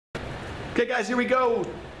Okay guys, here we go.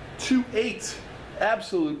 2-8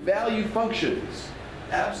 absolute value functions.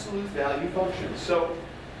 Absolute value functions. So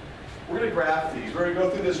we're going to graph these. We're going to go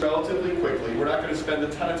through this relatively quickly. We're not going to spend a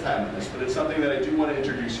ton of time on this, but it's something that I do want to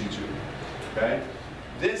introduce you to. Okay?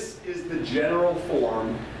 This is the general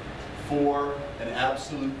form for an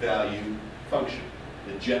absolute value function.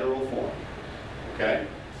 The general form. Okay?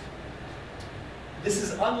 This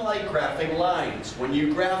is unlike graphing lines. When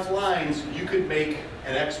you graph lines, you could make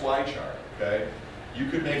an XY chart. Okay? You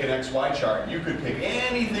could make an XY chart. You could pick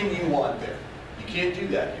anything you want there. You can't do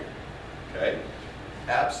that here. Okay?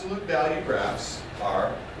 Absolute value graphs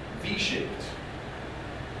are V-shaped.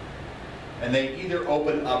 And they either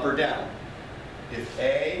open up or down. If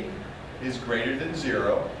A is greater than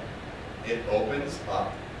 0, it opens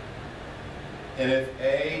up. And if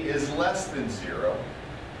A is less than 0,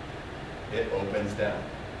 it opens down.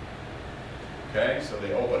 Okay, so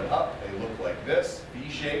they open up, they look like this,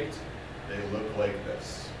 V-shaped, they look like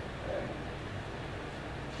this. Okay?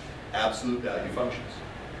 Absolute value functions.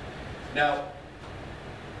 Now,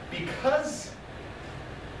 because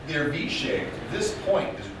they're V-shaped, this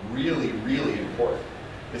point is really, really important.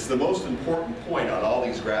 It's the most important point on all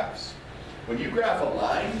these graphs. When you graph a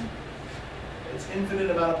line, it's infinite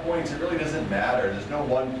amount of points. It really doesn't matter. There's no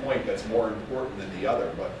one point that's more important than the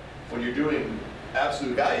other. But when you're doing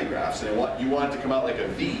absolute value graphs and you want it to come out like a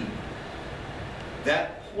V,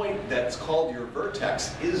 that point that's called your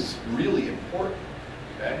vertex is really important.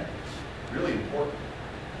 Okay? Really important.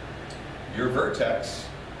 Your vertex,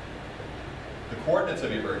 the coordinates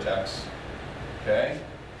of your vertex, okay,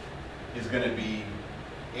 is going to be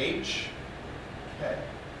H, okay.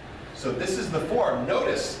 So this is the form.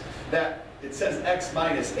 Notice that it says X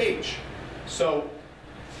minus H. So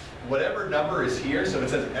whatever number is here, so if it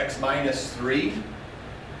says X minus 3,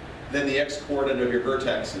 then the X coordinate of your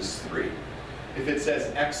vertex is 3. If it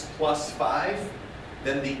says X plus 5,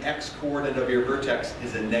 then the X coordinate of your vertex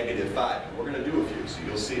is a negative 5. And we're going to do a few, so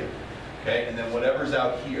you'll see it. Okay, and then whatever's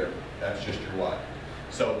out here, that's just your Y.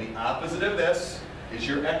 So the opposite of this is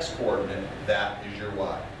your X coordinate, that is your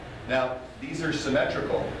Y. Now, these are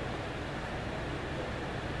symmetrical.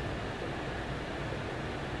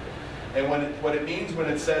 And what it means when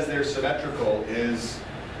it says they're symmetrical is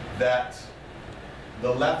that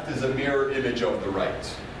the left is a mirror image of the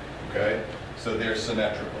right. Okay, so they're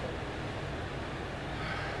symmetrical.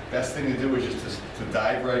 Best thing to do is just to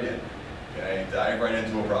dive right in. Okay, dive right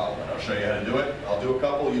into a problem. And I'll show you how to do it. I'll do a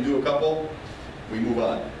couple, you do a couple, we move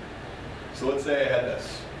on. So let's say I had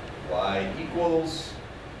this. Y equals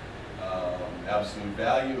absolute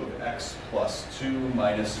value of X plus 2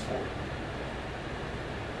 minus 4.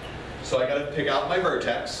 So I got to pick out my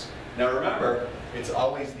vertex. Now remember, it's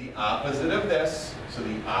always the opposite of this. So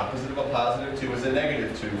the opposite of a positive 2 is a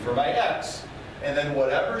negative 2 for my X. And then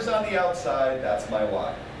whatever's on the outside, that's my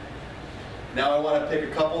Y. Now I want to pick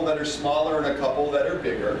a couple that are smaller and a couple that are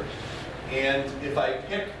bigger. And if I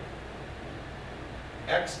pick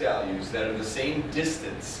X values that are the same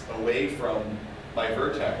distance away from my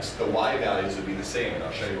vertex, the Y values would be the same, and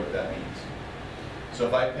I'll show you what that means. So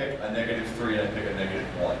if I pick a negative 3 and I pick a negative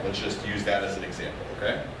 1, let's just use that as an example,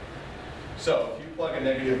 okay? So if you plug a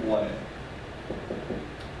negative 1 in,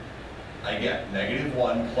 I get negative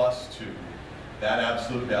 1 plus 2, that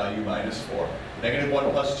absolute value minus 4. Negative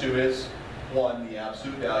 1 plus 2 is 1, the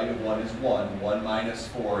absolute value of 1 is 1. 1 minus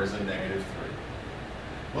 4 is a negative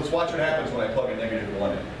 3. Let's watch what happens when I plug a negative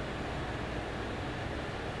 1 in.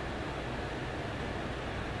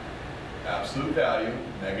 Absolute value,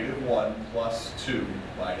 negative 1 plus 2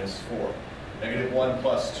 minus 4. Negative 1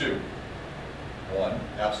 plus 2, 1.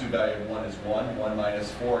 Absolute value of 1 is 1. 1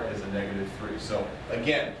 minus 4 is a negative 3. So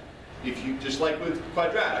again, if you, just like with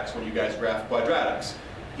quadratics, when you guys graph quadratics,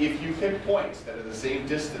 if you pick points that are the same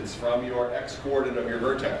distance from your X coordinate of your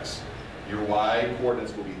vertex, your Y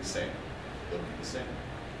coordinates will be the same. They'll be the same.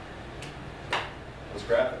 Let's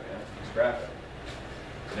graph it, man. Let's graph it.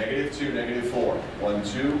 Negative 2, negative 4. 1,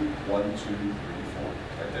 2, 1, 2, 3, 4.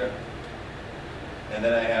 Right there. And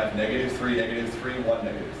then I have negative 3, negative 3, 1,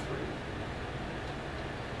 negative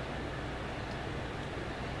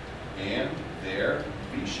 3. And they're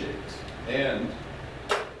V-shaped. And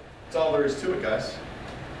that's all there is to it, guys.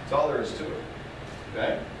 That's all there is to it.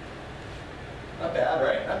 Okay? Not bad,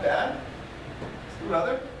 right? Not bad. Let's do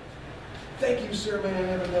another. Thank you, sir. May I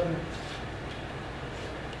have another?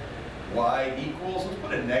 Y equals, let's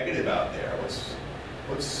put a negative out there.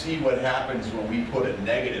 Let's see what happens when we put a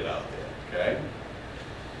negative out there, okay?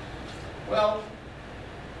 Well,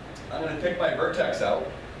 I'm going to pick my vertex out,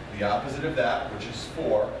 the opposite of that, which is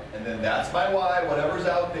 4, and then that's my Y. Whatever's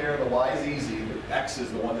out there, the Y is easy, the X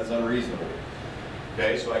is the one that's unreasonable. Okay?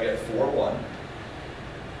 Okay, so I get 4, 1.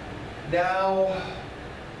 Now,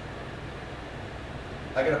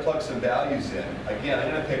 I gotta plug some values in. Again, I'm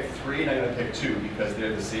gonna pick 3 and I'm gonna pick 2 because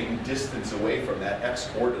they're the same distance away from that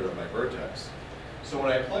x-coordinate of my vertex. So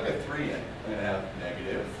when I plug a 3 in, I'm gonna have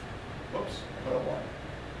negative, whoops, I put a 1.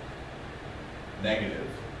 Negative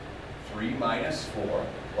 3 minus 4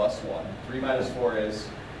 plus 1. 3 minus 4 is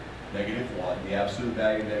negative 1. The absolute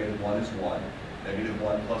value of negative 1 is 1. Negative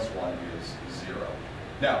 1 plus 1 is 0.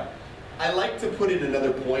 Now, I like to put in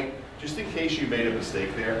another point, just in case you made a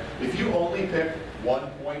mistake there. If you only pick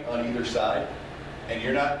one point on either side, and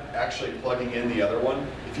you're not actually plugging in the other one,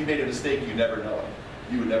 if you made a mistake, you never know it.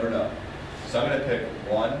 You would never know. So I'm going to pick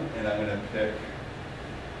 1, and I'm going to pick,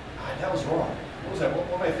 that was wrong. What was that? What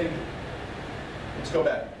am I thinking? Let's go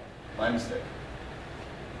back. My mistake.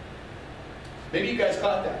 Maybe you guys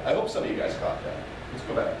caught that. I hope some of you guys caught that. Let's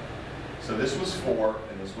go back. So this was 4,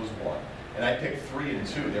 and this was 1. And I picked 3 and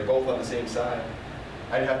 2. They're both on the same side.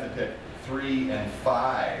 I'd have to pick 3 and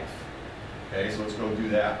 5. Okay, so let's go do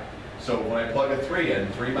that. So when I plug a 3 in,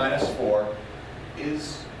 3 minus 4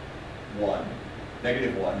 is 1.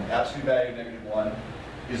 Negative 1. Absolute value of negative 1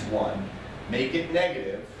 is 1. Make it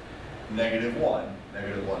negative. Negative 1.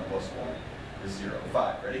 Negative 1 plus 1 is 0.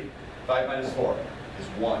 5. Ready? 5 minus 4 is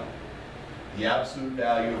 1. The absolute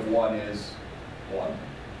value of 1 is 1.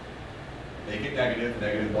 Make it negative.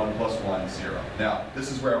 Negative 1 plus 1 is 0. Now, this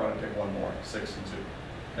is where I want to pick one more. 6 and 2.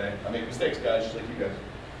 Okay? I make mistakes, guys, just like you guys.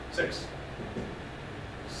 6.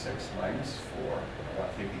 6 minus 4. I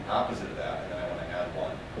want to take the opposite of that, and then I want to add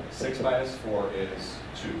 1. 6 minus 4 is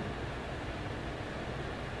 2.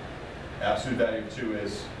 Absolute value of 2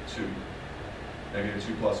 is 2. Negative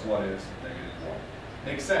 2 plus 1 is negative 1.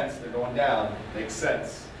 Makes sense. They're going down. Makes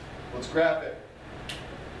sense. Let's graph it.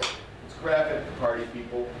 Let's graph it, party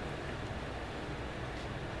people.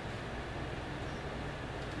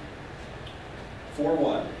 Four,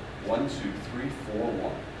 1. 1, 2, 3, 4,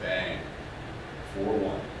 1. Bang. 4,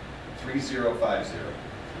 1. 3, 0, 5, 0.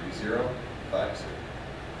 3, 0, 5, 0.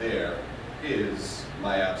 There is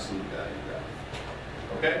my absolute value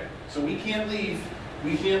graph. Okay? So we can't leave.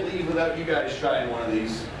 We can't leave without you guys trying one of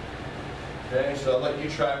these. Okay? So I'll let you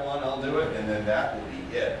try one, I'll do it, and then that will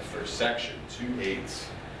be it for section 2/8.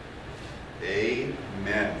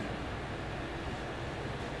 Amen.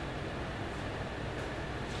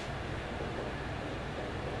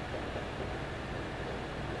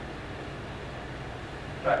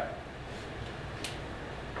 Right.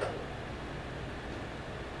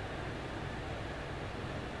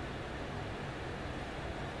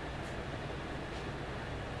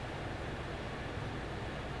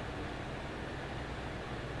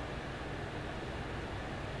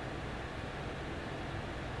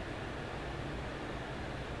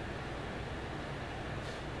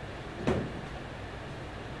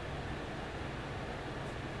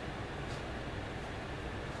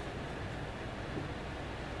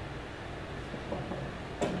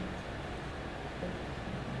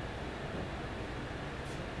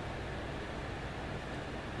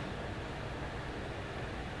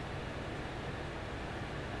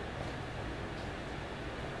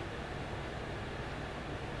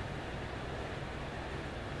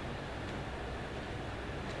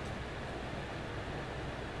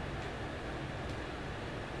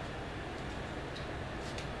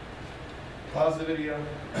 Pause the video.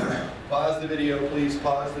 Pause the video, please.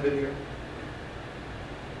 Pause the video.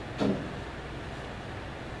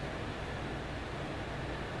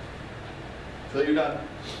 Till you're done.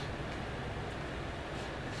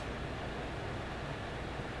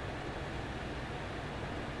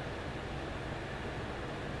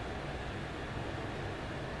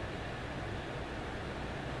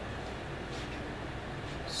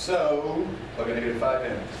 So, plug a negative 5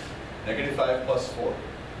 in. Negative 5 plus 4.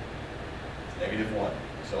 Negative 1.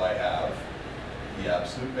 So I have the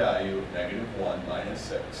absolute value of negative 1 minus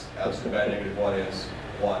 6. Absolute value of negative 1 is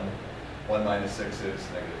 1. 1 minus 6 is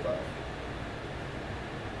negative 5.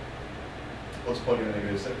 Let's plug in a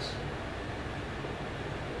negative 6.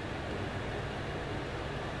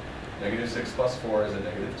 Negative 6 plus 4 is a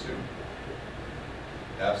negative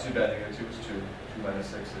 2. Absolute value of negative 2 is 2. 2 minus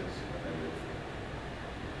 6 is a negative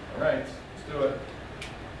 3. All right, let's do it.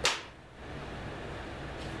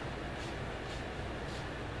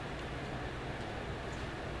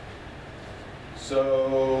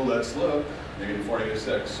 So let's look. Negative 4, negative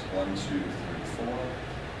 6. 1, 2, 3, 4. 1,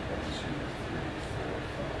 2, 3, 4,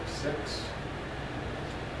 5, 6.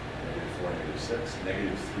 Negative 4, negative 6.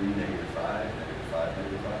 Negative 3, negative 5. Negative 5,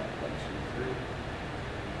 negative 5. 1, 2,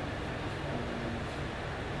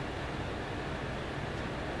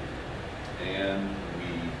 3. And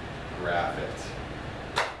we graph it.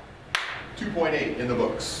 2.8 in the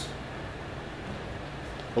books.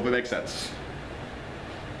 Hope it makes sense.